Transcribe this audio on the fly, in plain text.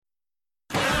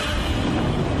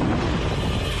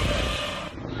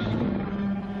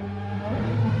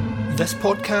This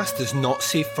podcast is not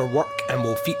safe for work and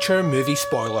will feature movie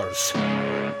spoilers.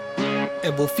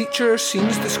 It will feature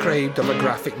scenes described of a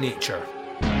graphic nature.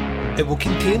 It will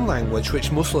contain language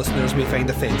which most listeners may find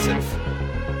offensive.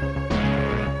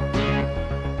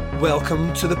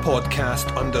 Welcome to the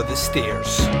podcast Under the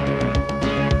Stairs.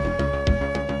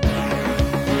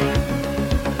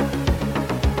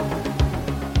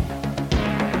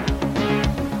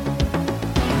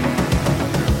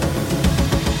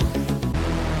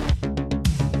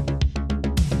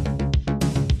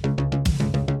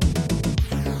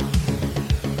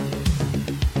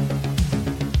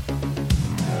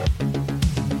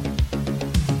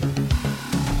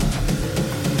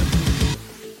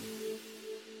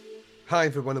 Hi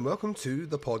everyone and welcome to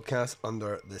the podcast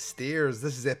Under the Stairs.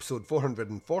 This is episode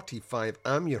 445.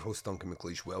 I'm your host Duncan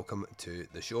McLeish. Welcome to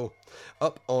the show.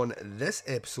 Up on this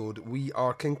episode we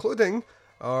are concluding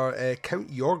our Count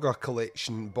YORGA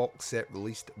collection box set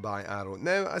released by Arrow.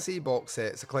 Now I say box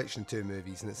set, it's a collection of 2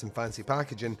 movies and it's in fancy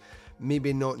packaging.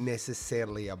 Maybe not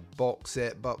necessarily a box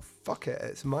set, but fuck it,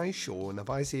 it's my show, and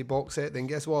if I say box set then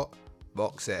guess what?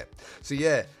 Box set. So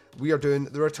yeah, we are doing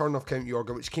The Return of Count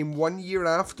YORGA, which came 1 year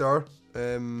after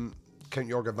Count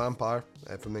YORGA Vampire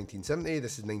from 1970.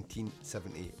 This is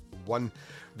 1971.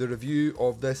 The review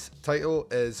of this title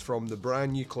is from the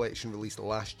brand new collection released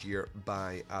last year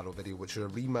by Arrow Video, which is a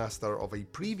remaster of a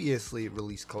previously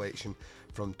released collection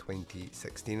from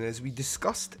 2016. And as we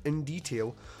discussed in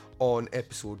detail on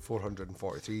episode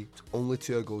 443, it's only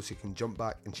 2 ago, so you can jump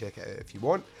back and check it out if you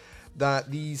want,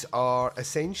 that these are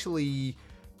essentially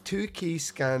 2K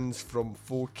scans from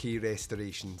 4K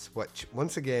restorations, which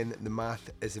once again the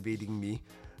math is evading me.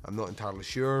 I'm not entirely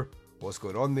sure what's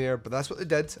going on there, but that's what they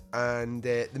did, and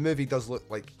the movie does look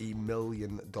like $1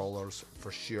 million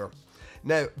for sure.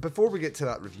 Now, before we get to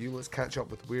that review, let's catch up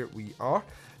with where we are.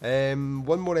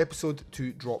 One more episode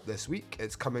to drop this week.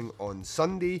 It's coming on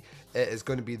Sunday. It is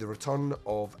going to be the return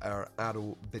of our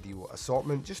Arrow Video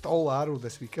assortment. Just all Arrow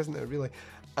this week, isn't it, really?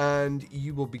 And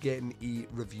you will be getting a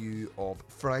review of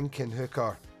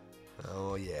Frankenhooker.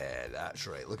 Oh yeah, that's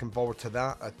right. Looking forward to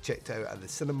that. I checked it out at the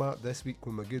cinema this week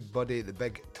with my good buddy, the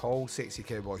big, tall, sexy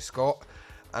cowboy Scott.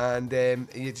 And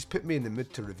he just put me in the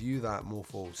mood to review that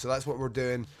mofo. So that's what we're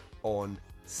doing on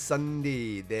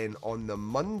Sunday. Then on the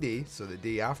Monday, so the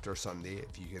day after Sunday,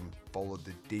 if you can follow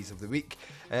the days of the week,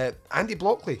 Andy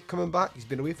Blockley coming back. He's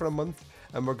been away for a month,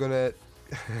 and we're going to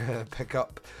pick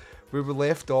up where we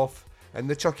left off in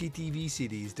the Chucky TV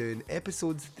series, doing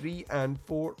episodes 3 and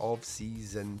 4 of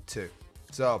season 2.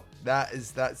 So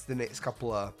that's the next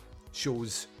couple of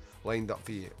shows lined up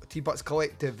for you. Teapot's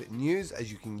Collective news,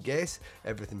 as you can guess,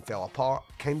 everything fell apart.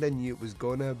 Kinda knew it was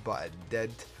gonna, but it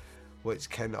did, which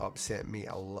kinda upset me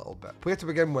a little bit. Where to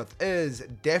begin with is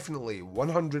definitely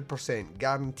 100%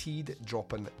 guaranteed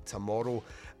dropping tomorrow,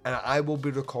 and I will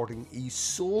be recording a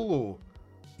solo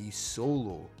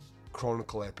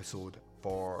Chronicle episode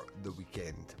for the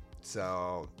weekend.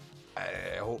 So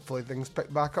hopefully things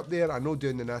pick back up there. I know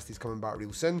Doing the Nasty's coming back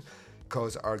real soon,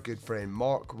 because our good friend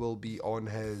Mark will be on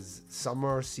his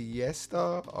summer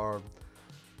siesta or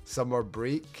summer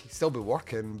break. He'll still be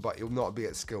working, but he'll not be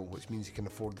at school, which means he can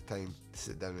afford the time to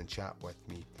sit down and chat with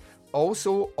me.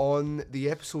 Also on the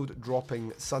episode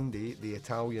dropping Sunday, the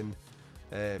Italian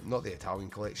not the Italian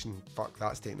collection, fuck,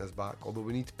 that's taking us back, although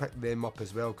we need to pick them up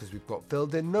as well because we've got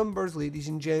filled in numbers, ladies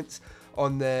and gents.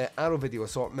 On the Arrow Video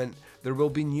assortment there will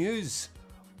be news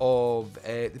of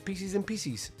the Pieces and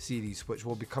Pieces series, which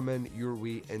will be coming your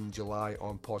way in July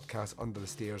on podcast Under the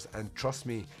Stairs, and trust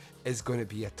me, is going to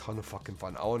be a ton of fucking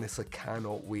fun. I honestly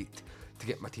cannot wait to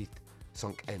get my teeth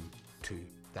sunk into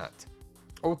that.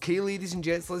 Okay, ladies and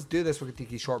gents, let's do this. We're going to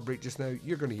take a short break just now.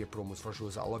 You're going to hear promos for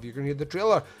shows that I love. You're going to hear the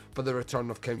trailer for The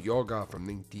Return of Count YORGA from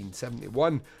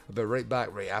 1971. I'll be right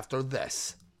back right after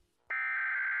this.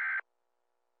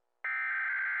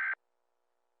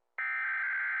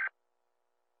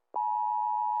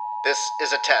 This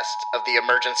is a test of the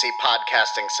emergency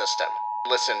podcasting system.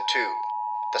 Listen to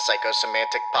the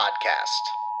Psychosemantic Podcast.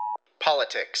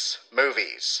 Politics,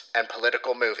 movies, and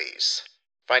political movies.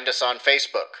 Find us on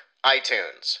Facebook,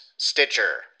 iTunes,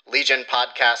 Stitcher,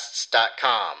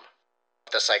 LegionPodcasts.com.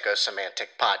 The Psychosemantic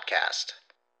Podcast.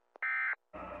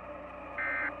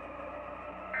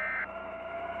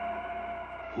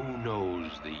 Who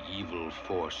knows the evil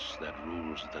force that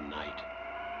rules the night?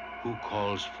 Who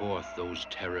calls forth those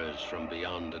terrors from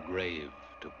beyond the grave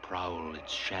to prowl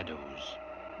its shadows?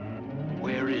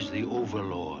 Where is the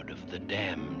overlord of the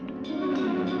damned?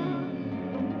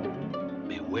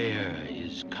 Beware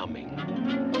is coming.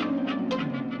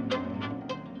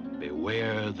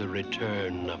 Beware the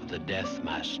return of the Death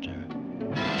Master.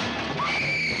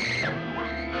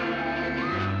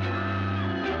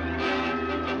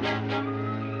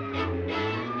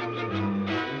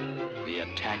 The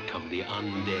attack of the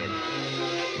undead.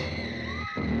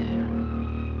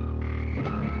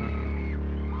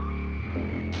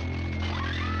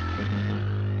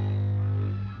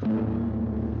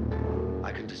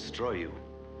 I can destroy you.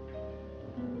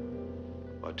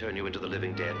 Or turn you into the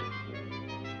living dead.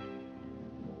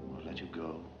 Or let you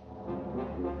go.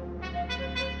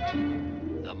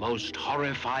 The most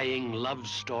horrifying love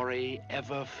story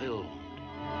ever filmed.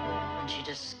 When she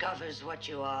discovers what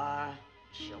you are,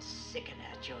 she'll sicken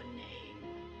at your name.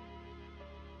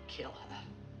 Kill her.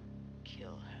 Kill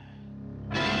her.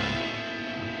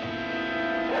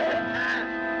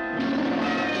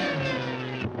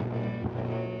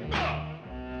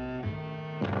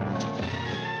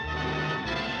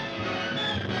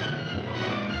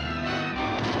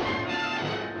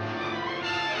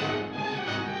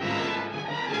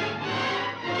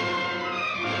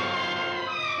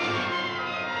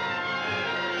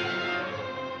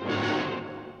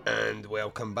 And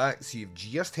welcome back. So you've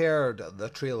just heard the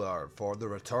trailer for The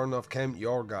Return of Count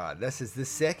Yorga. This is the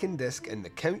second disc in the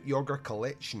Count Yorga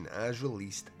collection as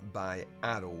released by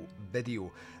Arrow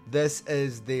Video. This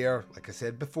is their, like I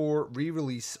said before,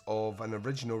 re-release of an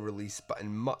original release but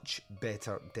in much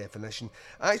better definition.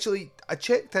 Actually, I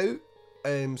checked out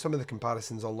some of the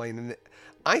comparisons online and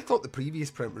I thought the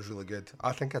previous print was really good.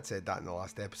 I think I'd said that in the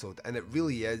last episode, and it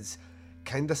really is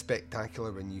kind of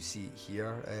spectacular when you see it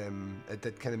here. It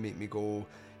did kind of make me go,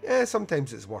 yeah,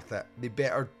 sometimes it's worth it. They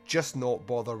better just not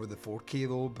bother with the 4K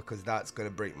though, because that's going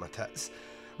to break my tits.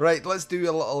 Right, let's do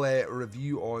a little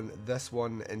review on this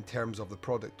one in terms of the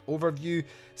product overview.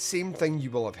 Same thing you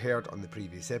will have heard on the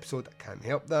previous episode, I can't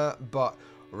help that, but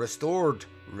restored,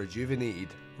 rejuvenated,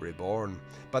 reborn.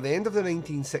 By the end of the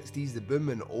 1960s, the boom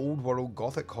in old world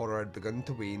gothic horror had begun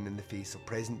to wane in the face of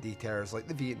present day terrors like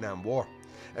the Vietnam War.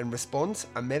 In response,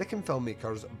 American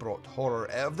filmmakers brought horror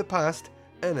out of the past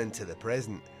and into the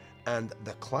present, and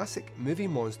the classic movie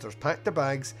monsters packed their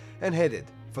bags and headed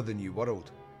for the new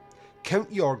world.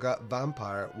 Count Yorga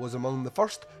Vampire was among the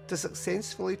first to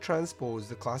successfully transpose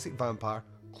the classic vampire,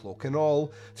 cloak and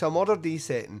all, to a modern day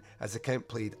setting as the Count,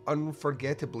 played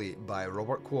unforgettably by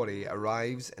Robert Quarry,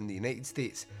 arrives in the United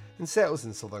States and settles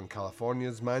in Southern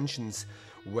California's mansions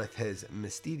with his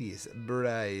mysterious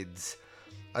brides.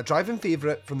 A driving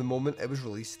favourite from the moment it was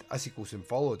released, a sequel soon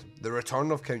followed. The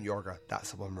Return of Count Yorga,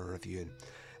 that's the one we're reviewing.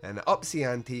 And it ups the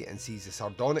ante and sees the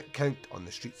sardonic Count on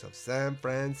the streets of San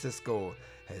Francisco,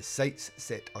 his sights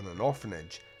set on an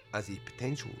orphanage as a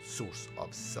potential source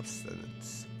of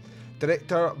sustenance.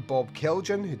 Director Bob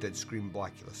Keljan, who did Scream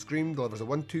Blackula Scream, delivers a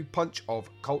 1-2 punch of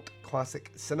cult classic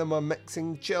cinema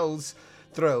mixing chills,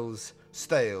 thrills,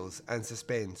 styles and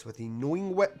suspense with a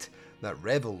knowing wit that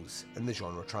revels in the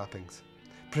genre trappings.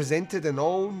 Presented in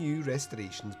all new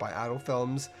restorations by Arrow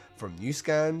Films, from new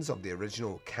scans of the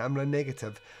original camera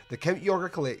negative, the Count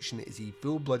Yorga collection is a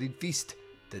full-blooded feast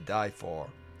to die for.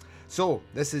 So,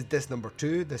 this is disc number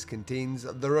 2. This contains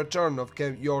The Return of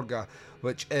Count Yorga,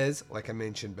 which is, like I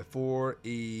mentioned before,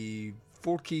 a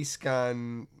 4K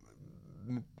scan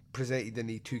presented in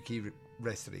a 2K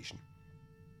restoration.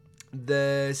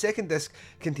 The second disc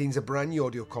contains a brand new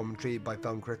audio commentary by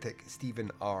film critic Stephen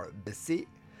R. Bissett,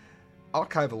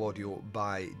 archival audio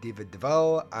by David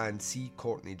DeVille and C.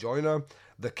 Courtney Joyner,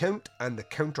 The Count and the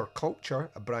Counterculture,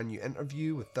 a brand new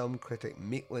interview with film critic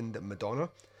Maitland Madonna,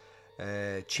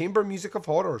 Chamber Music of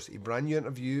Horrors, a brand new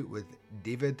interview with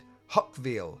David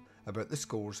Huckvale about the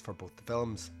scores for both the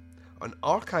films, an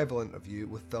archival interview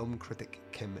with film critic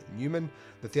Kim Newman,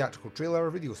 the theatrical trailer,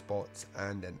 video spots,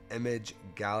 and an image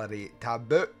gallery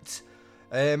taboo.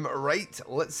 Right,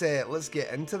 let's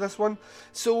get into this one.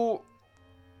 So,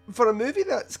 for a movie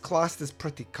that's classed as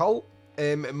pretty cult,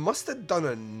 it must have done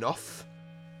enough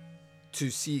to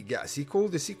see it get a sequel.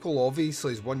 The sequel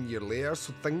obviously is 1 year later,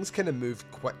 so things kind of moved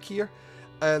quick here,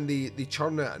 and they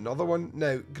churn out another one.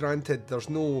 Now, granted, there's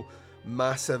no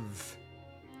massive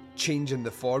change in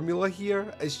the formula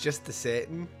here, it's just the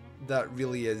setting that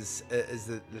really is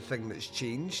the thing that's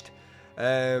changed.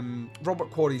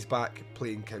 Robert Quarry's back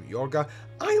playing Count Yorga.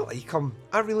 I like him,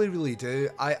 I really do.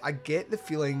 I get the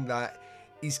feeling that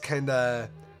he's kind of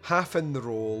half in the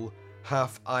role,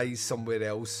 half eyes somewhere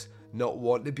else, not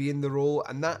want to be in the role,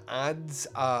 and that adds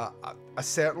a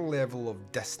certain level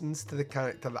of distance to the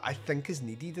character that I think is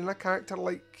needed in a character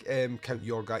like Count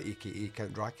Yorga, aka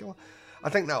Count Dracula. I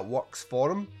think that works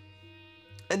for him.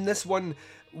 In this one,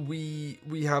 we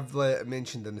have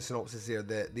mentioned in the synopsis there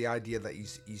the idea that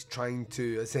he's trying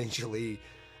to essentially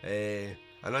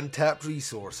an untapped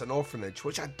resource, an orphanage,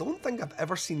 which I don't think I've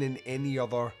ever seen in any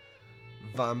other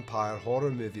vampire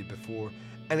horror movie before.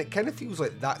 And it kind of feels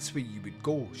like that's where you would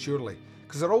go, surely.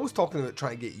 Because they're always talking about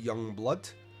trying to get young blood,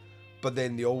 but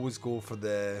then they always go for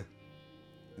the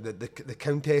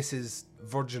Countess's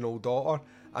virginal daughter,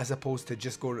 as opposed to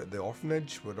just going to the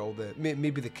orphanage where all the...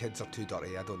 Maybe the kids are too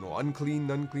dirty, I don't know. Unclean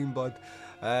blood.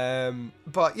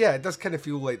 But yeah, it does kind of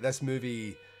feel like this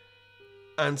movie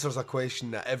answers a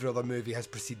question that every other movie has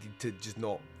proceeded to just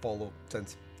not follow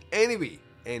since. Anyway,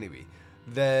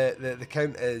 the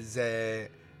Count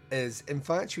is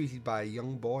infatuated by a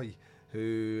young boy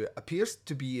who appears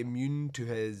to be immune to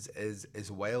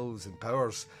his wiles and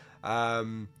powers,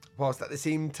 whilst at the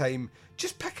same time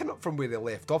just picking up from where they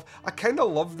left off. I kind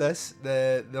of love this.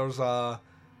 There's a...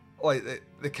 Like,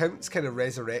 the Count's kind of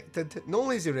resurrected. Not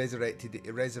only is he resurrected,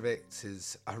 he resurrects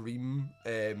his harem,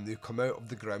 who come out of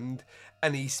the ground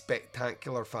in a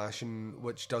spectacular fashion,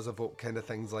 which does evoke kind of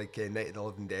things like Night of the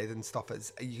Living Dead and stuff.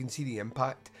 You can see the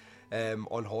impact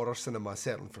on horror cinema,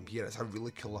 certainly from here. It's a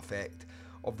really cool effect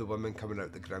of the women coming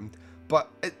out the ground.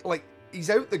 But, he's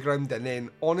out the ground, and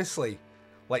then, honestly,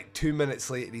 2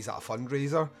 minutes later, he's at a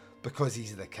fundraiser because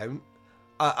he's the Count.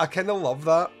 I kind of love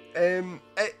that.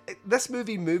 This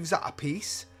movie moves at a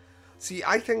pace. See,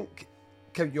 I think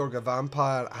Count Yorga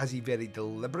Vampire has a very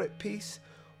deliberate pace,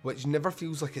 which never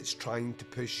feels like it's trying to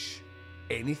push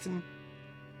anything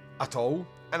at all.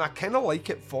 And I kind of like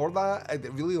it for that.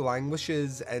 It really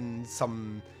languishes in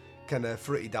some kind of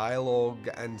fruity dialogue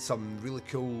and some really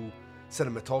cool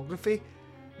cinematography.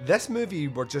 This movie,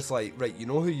 we're just like, right, you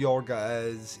know who Yorga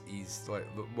is. He's like,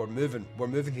 we're moving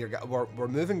here. We're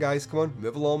moving, guys. Come on,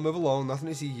 move along. Nothing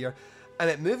to see here. And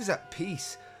it moves at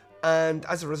pace. And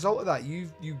as a result of that, you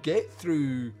get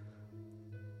through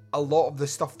a lot of the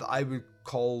stuff that I would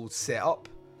call set up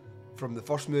from the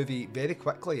first movie very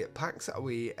quickly. It packs it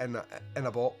away in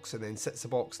a box and then sits the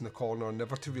box in the corner,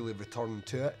 never to really return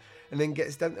to it, and then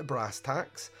gets down to brass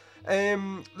tacks.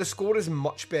 The score is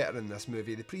much better in this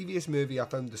movie. The previous movie, I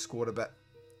found the score a bit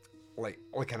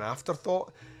like an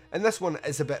afterthought, and this one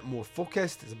is a bit more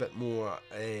focused. It's a bit more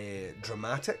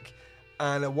dramatic,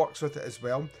 and it works with it as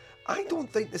well. I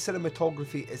don't think the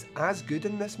cinematography is as good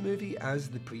in this movie as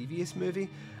the previous movie.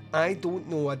 I don't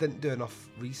know, I didn't do enough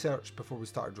research before we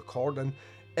started recording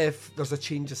if there's a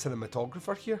change of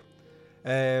cinematographer here.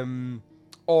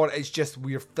 Or it's just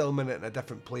we're filming it in a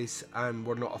different place and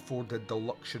we're not afforded the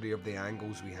luxury of the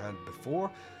angles we had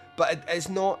before. But it's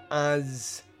not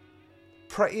as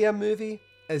pretty a movie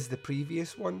as the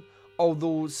previous one,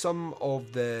 although some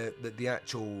of the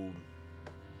actual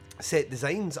set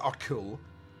designs are cool.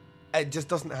 It just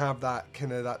doesn't have that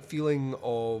kind of that feeling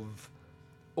of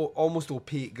almost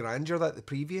opaque grandeur that the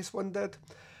previous one did.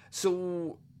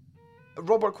 So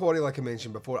Robert Quarry, like I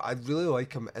mentioned before, I really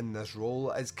like him in this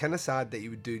role. It's kind of sad that he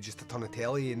would do just a ton of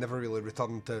telly and never really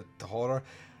return to horror,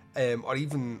 or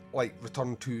even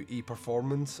return to a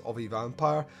performance of a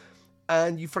vampire.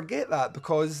 And you forget that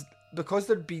because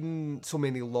there'd been so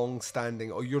many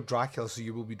long-standing, you're Dracula, so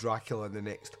you will be Dracula in the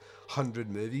next 100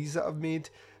 movies that I've made.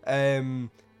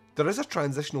 There is a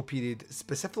transitional period,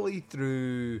 specifically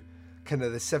through kind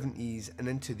of the 70s and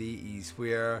into the 80s,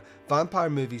 where vampire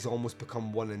movies almost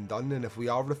become one and done, and if we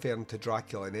are referring to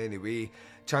Dracula in any way,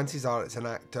 chances are it's an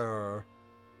actor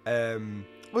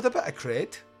with a bit of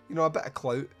cred, a bit of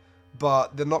clout,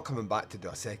 but they're not coming back to do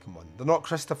a second one. They're not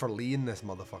Christopher Lee in this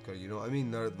motherfucker, you know what I mean?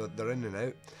 They're in and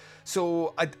out.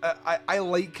 So I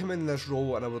like him in this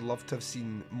role, and I would love to have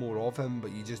seen more of him,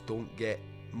 but you just don't get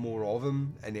more of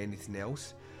him in anything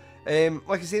else.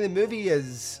 Like I say, the movie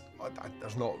is...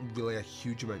 There's not really a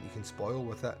huge amount you can spoil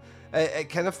with it.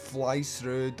 It kind of flies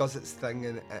through, does its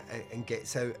thing, and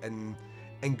gets out in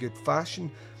good fashion.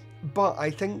 But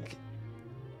I think,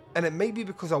 and it might be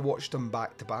because I watched them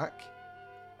back to back,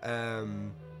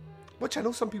 which I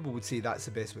know some people would say that's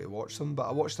the best way to watch them, but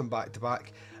I watched them back to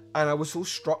back, and I was so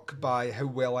struck by how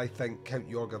well I think Count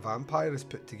Yorga Vampire is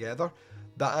put together,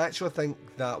 that I actually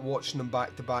think that watching them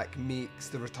back to back makes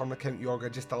the Return of Count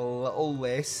Yorga just a little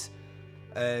less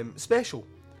special.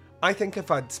 I think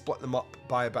if I'd split them up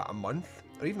by about a month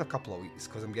or even a couple of weeks,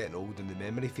 because I'm getting old and the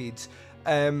memory fades,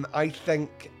 I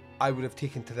think I would have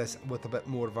taken to this with a bit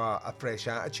more of a fresh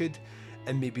attitude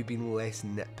and maybe been less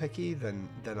nitpicky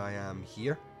than I am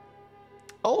here.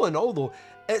 All in all though,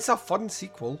 it's a fun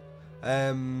sequel.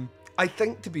 I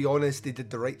think, to be honest, they did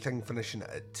the right thing finishing it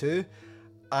at 2.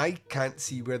 I can't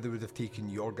see where they would have taken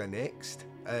Yorga next,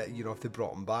 if they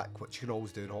brought him back, which you can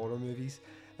always do in horror movies.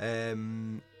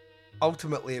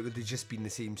 Ultimately, it would have just been the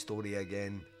same story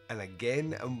again and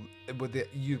again, and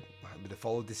would have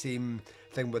followed. The same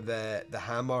thing with the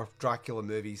Hammer Dracula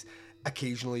movies.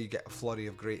 Occasionally you get a flurry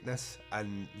of greatness,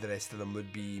 and the rest of them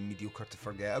would be mediocre to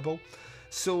forgettable.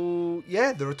 So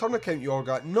yeah, the return of Count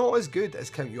Yorga, not as good as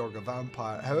Count Yorga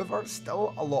Vampire, however,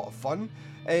 still a lot of fun.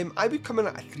 I would come in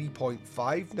at a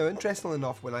 3.5. Now, interestingly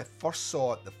enough, when I first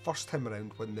saw it the first time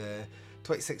around, when the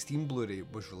 2016 Blu-ray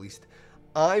was released,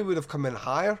 I would have come in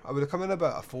higher. I would have come in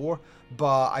about a 4,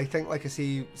 but I think, like I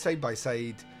say, side by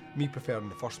side, me preferring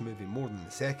the first movie more than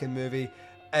the second movie,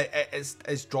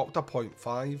 it's dropped a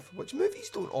 0.5, which movies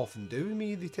don't often do with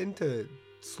me. They tend to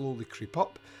slowly creep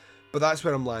up, but that's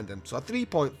where I'm landing. So a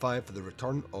 3.5 for the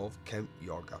return of Count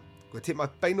Yorga. I'm going to take my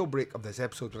final break of this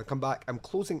episode. When I come back, I'm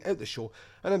closing out the show,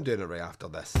 and I'm doing it right after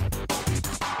this.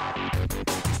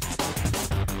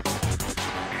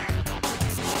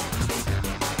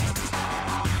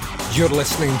 You're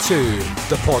listening to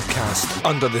the podcast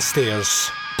Under the Stairs.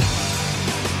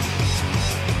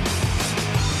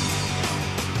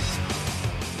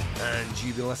 And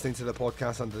you've been listening to the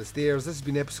podcast Under the Stairs. This has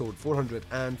been episode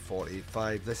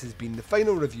 445. This has been the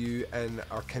final review in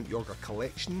our Count Yorga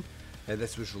collection.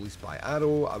 This was released by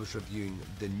Arrow. I was reviewing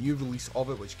the new release of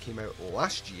it, which came out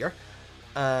last year.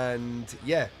 And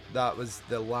yeah, that was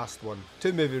the last one.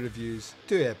 2 movie reviews,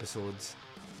 2 episodes,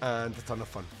 and a ton of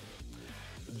fun.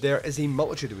 There is a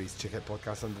multitude of ways to check out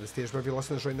podcasts Under the Stairs. Wherever you're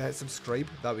listening right now, hit subscribe.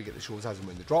 That way you get the shows as and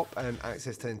when they drop, and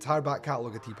access to the entire back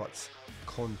catalogue of Teapot's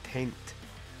content.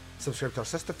 Subscribe to our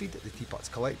sister feed, the Teapots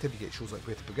Collective. You get shows like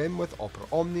Where to Begin With, Opera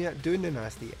Omnia, Doing the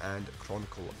Nasty, and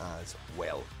Chronicle as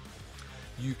well.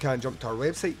 You can jump to our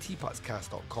website,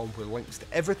 teapotscast.com, where links to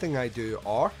everything I do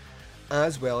are,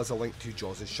 as well as a link to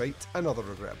Jaws' Shite and Other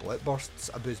Regrettable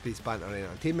Outbursts, a booze-based banter and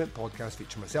entertainment podcast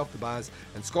featuring myself, the Baz,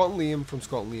 and Scott and Liam from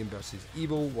Scott and Liam vs.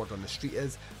 Evil. Word on the street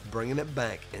is bringing it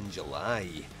back in July.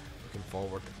 Looking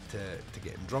forward to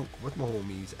getting drunk with my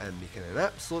homies and making an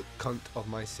absolute cunt of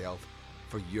myself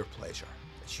for your pleasure.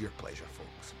 It's your pleasure,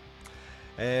 folks.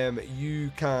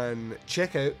 You can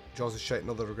check out Jaws' Shite and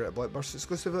Other Regrettable Outbursts,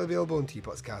 exclusively available on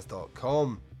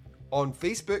teapotscast.com. On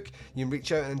Facebook, you can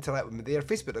reach out and interact with me there,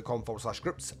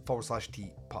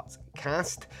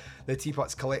 facebook.com/groups/teapotscast. The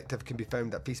Teapots Collective can be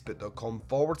found at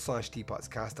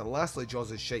facebook.com/teapotscast. And lastly,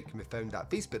 Jaws' Shite can be found at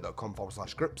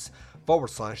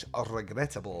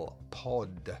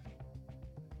facebook.com/groups/regrettablepod.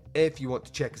 If you want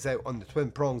to check us out on the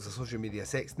twin prongs of social media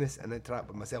sexiness and interact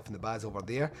with myself and the Baz over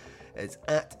there, it's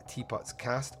at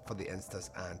Teapotscast for the Instas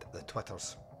and the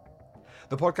Twitters.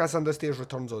 The podcast Under the Stairs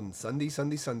returns on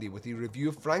Sunday with a review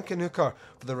of Frankenhooker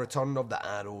for the return of the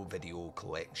Arrow video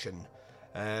collection.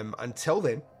 Until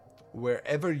then,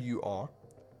 wherever you are,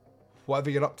 whatever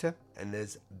you're up to in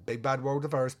this big bad world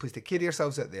of ours, please take care of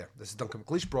yourselves out there. This is Duncan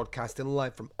McLeish broadcasting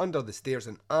live from Under the Stairs,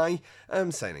 and I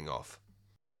am signing off.